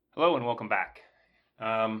Hello and welcome back.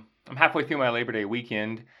 I'm halfway through my Labor Day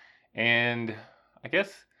weekend, and I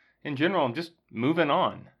guess in general, I'm just moving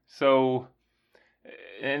on. So,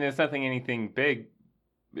 and it's nothing anything big.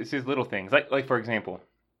 It's just little things. Like for example,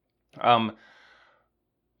 um,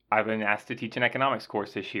 I've been asked to teach an economics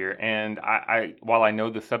course this year, and while I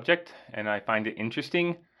know the subject and I find it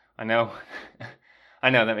interesting, I know,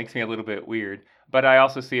 I know that makes me a little bit weird, but I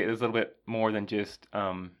also see it as a little bit more than just,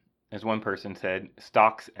 as one person said,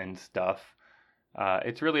 stocks and stuff.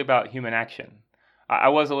 It's really about human action. I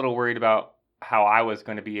was a little worried about how I was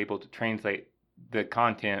going to be able to translate the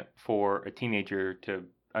content for a teenager to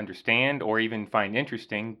understand or even find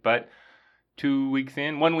interesting, but 2 weeks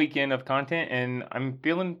in, 1 weekend of content, and I'm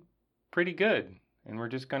feeling pretty good. And we're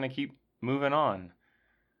just going to keep moving on.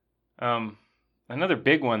 Um, Another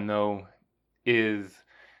big one, though, is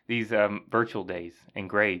these virtual days and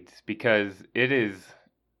grades because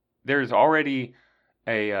there's already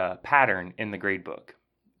a pattern in the grade book.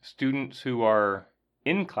 Students who are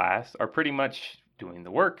in class are pretty much doing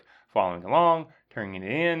the work, following along, turning it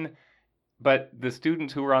in. But the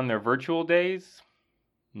students who are on their virtual days,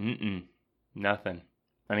 nothing.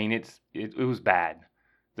 I mean, it was bad.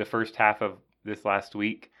 The first half of this last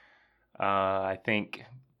week, I think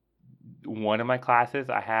one of my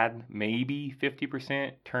classes I had maybe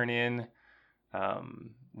 50% turn in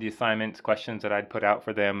the assignments, questions that I'd put out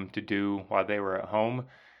for them to do while they were at home.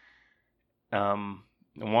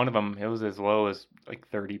 One of them, it was as low as like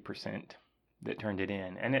 30% that turned it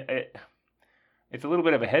in. And it's a little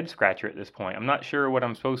bit of a head scratcher at this point. I'm not sure what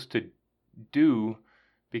I'm supposed to do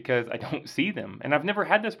because I don't see them. And I've never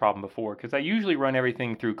had this problem before because I usually run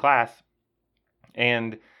everything through class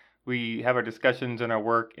and we have our discussions and our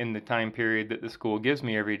work in the time period that the school gives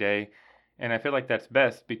me every day. And I feel like that's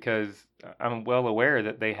best because I'm well aware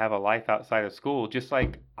that they have a life outside of school, just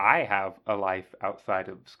like I have a life outside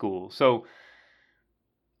of school. So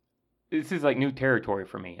this is like new territory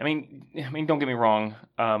for me. I mean, don't get me wrong.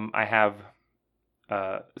 I have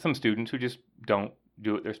some students who just don't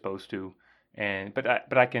do what they're supposed to,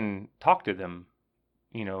 but I can talk to them,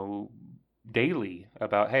 you know, daily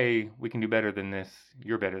about, hey, we can do better than this.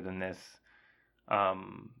 You're better than this.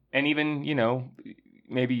 And even,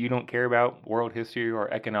 maybe you don't care about world history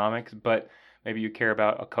or economics, but maybe you care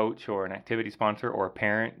about a coach or an activity sponsor or a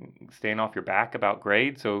parent staying off your back about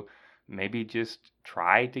grades. So maybe just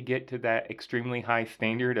try to get to that extremely high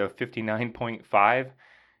standard of 59.5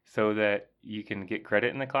 so that you can get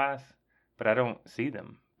credit in the class. But I don't see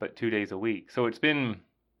them but 2 days a week. So it's been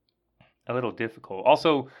a little difficult.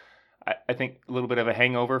 Also, I think a little bit of a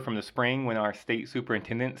hangover from the spring when our state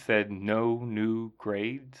superintendent said no new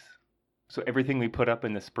grades. So everything we put up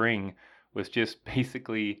in the spring was just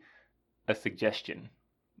basically a suggestion.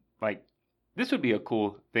 Like, this would be a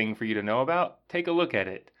cool thing for you to know about. Take a look at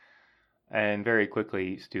it. And very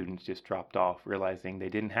quickly, students just dropped off, realizing they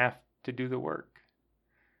didn't have to do the work.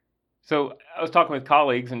 So I was talking with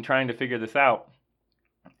colleagues and trying to figure this out.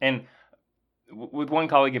 And with one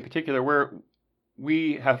colleague in particular,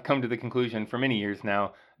 we have come to the conclusion for many years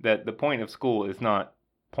now that the point of school is not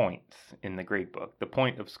points in the grade book. The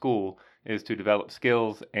point of school is to develop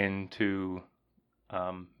skills and to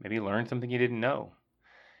maybe learn something you didn't know.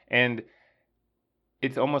 And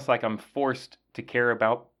it's almost like I'm forced to care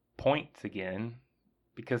about points again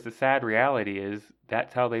because the sad reality is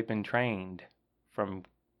that's how they've been trained from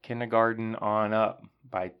kindergarten on up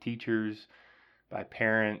by teachers, by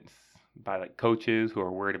parents, by like coaches who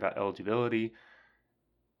are worried about eligibility.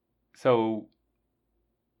 So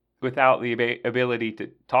without the ability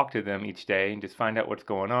to talk to them each day and just find out what's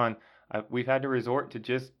going on, we've had to resort to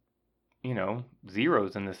just,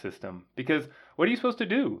 zeros in the system. Because what are you supposed to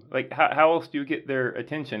do? Like, how else do you get their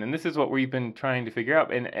attention? And this is what we've been trying to figure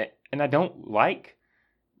out. And I don't like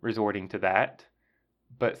resorting to that.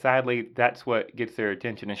 But sadly, that's what gets their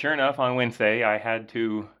attention. And sure enough, on Wednesday, I had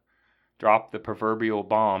to drop the proverbial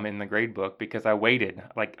bomb in the grade book because I waited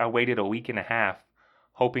a week and a half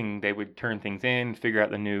hoping they would turn things in, figure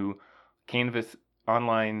out the new Canvas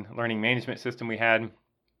online learning management system we had.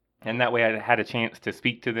 And that way I had a chance to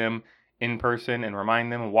speak to them in person and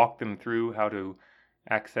remind them and walk them through how to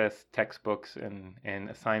access textbooks and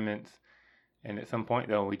assignments. And at some point,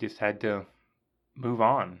 though, we just had to move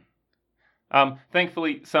on.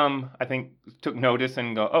 Thankfully, some, I think, took notice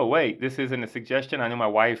and go, oh, wait, this isn't a suggestion. I know my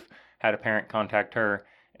wife had a parent contact her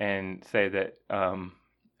and say that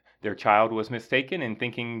their child was mistaken in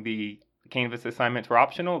thinking the Canvas assignments were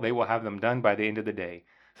optional. They will have them done by the end of the day.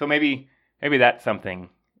 So maybe that's something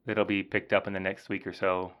that'll be picked up in the next week or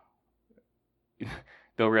so.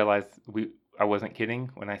 They'll realize I wasn't kidding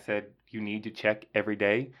when I said you need to check every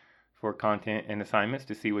day for content and assignments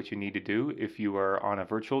to see what you need to do if you are on a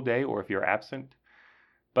virtual day or if you're absent.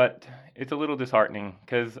 But it's a little disheartening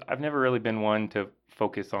because I've never really been one to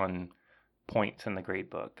focus on points in the grade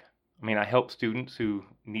book. I mean, I help students who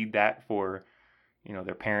need that for,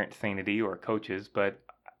 their parents' sanity or coaches, but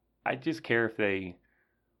I just care if they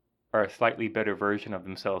are a slightly better version of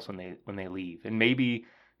themselves when they leave, and maybe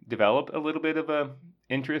develop a little bit of a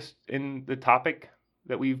interest in the topic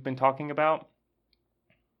that we've been talking about.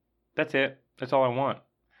 That's it. That's all I want.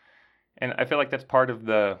 And I feel like that's part of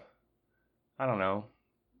I don't know.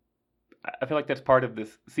 I feel like that's part of the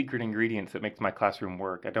secret ingredients that makes my classroom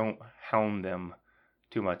work. I don't hound them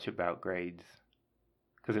too much about grades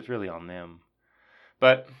because it's really on them.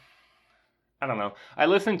 But I don't know. I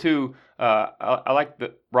listen to I like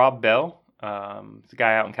the Rob Bell. It's a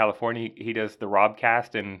guy out in California. He does the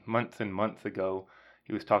Robcast, and months ago,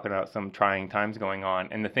 he was talking about some trying times going on.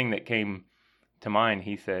 And the thing that came to mind,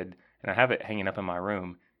 he said, and I have it hanging up in my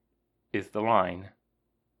room, is the line,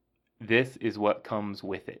 "This is what comes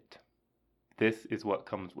with it. This is what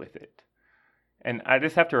comes with it." And I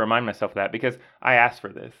just have to remind myself of that because I asked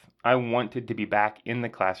for this. I wanted to be back in the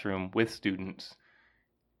classroom with students,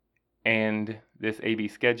 and this AB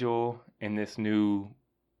schedule and this new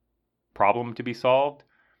problem to be solved,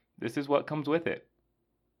 this is what comes with it.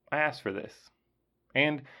 I asked for this.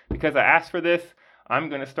 And because I asked for this, I'm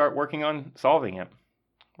going to start working on solving it.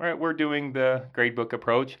 Right, we're doing the gradebook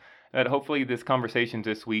approach. That hopefully this conversation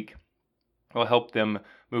this week will help them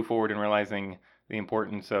move forward in realizing the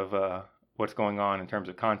importance of what's going on in terms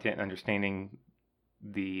of content and understanding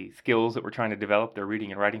the skills that we're trying to develop, their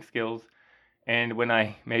reading and writing skills. And when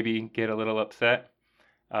I maybe get a little upset,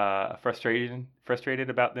 frustrated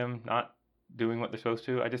about them not doing what they're supposed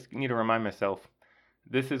to, I just need to remind myself,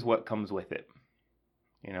 this is what comes with it,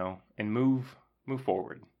 and move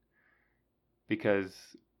forward,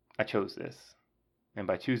 because I chose this, and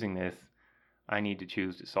by choosing this, I need to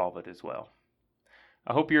choose to solve it as well.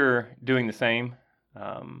 I hope you're doing the same.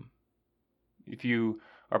 If you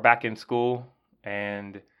are back in school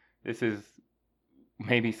and this is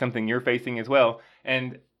maybe something you're facing as well,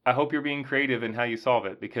 and I hope you're being creative in how you solve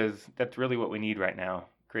it, because that's really what we need right now,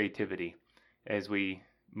 creativity, as we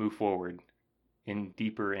move forward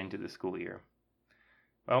deeper into the school year.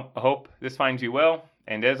 Well, I hope this finds you well,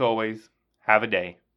 and as always, have a day.